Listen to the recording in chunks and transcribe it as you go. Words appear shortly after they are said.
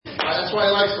That's why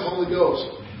he likes the Holy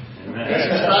Ghost.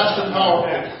 He's fast and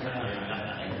powerful.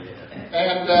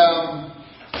 And,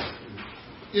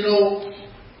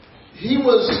 he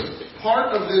was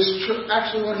part of this church.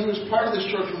 Actually, when he was part of this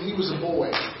church, when he was a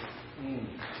boy,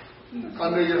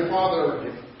 under your father,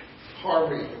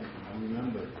 Harvey. I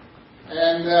remember.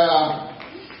 And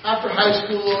after high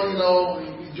school,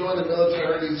 he joined the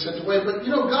military and he sent away. But,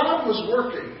 God was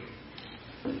working.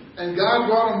 And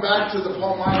God brought him back to the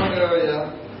Palm Island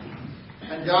area.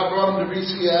 And God brought him to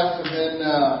BCF. And then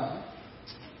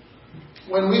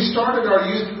when we started our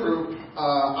youth group,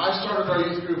 I started our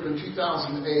youth group in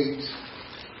 2008.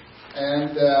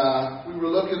 And we were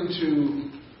looking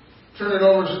to turn it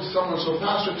over to someone. So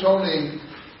Pastor Tony,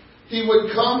 he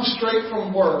would come straight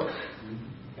from work.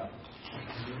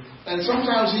 And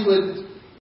sometimes he would